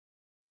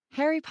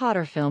Harry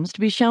Potter films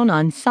to be shown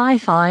on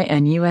Syfy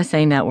and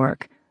USA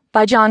Network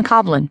by John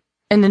Koblin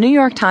in the New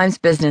York Times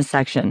Business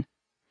section.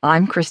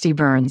 I'm Christy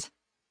Burns.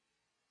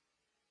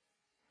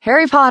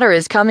 Harry Potter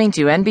is coming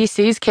to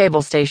NBC's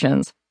cable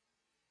stations.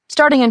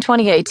 Starting in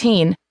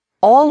 2018,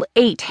 all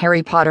 8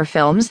 Harry Potter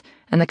films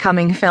and the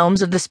coming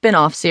films of the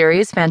spin-off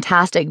series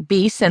Fantastic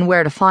Beasts and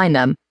Where to Find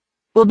Them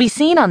will be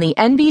seen on the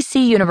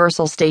NBC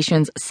Universal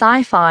stations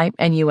Syfy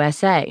and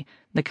USA,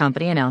 the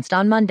company announced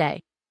on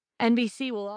Monday. NBC will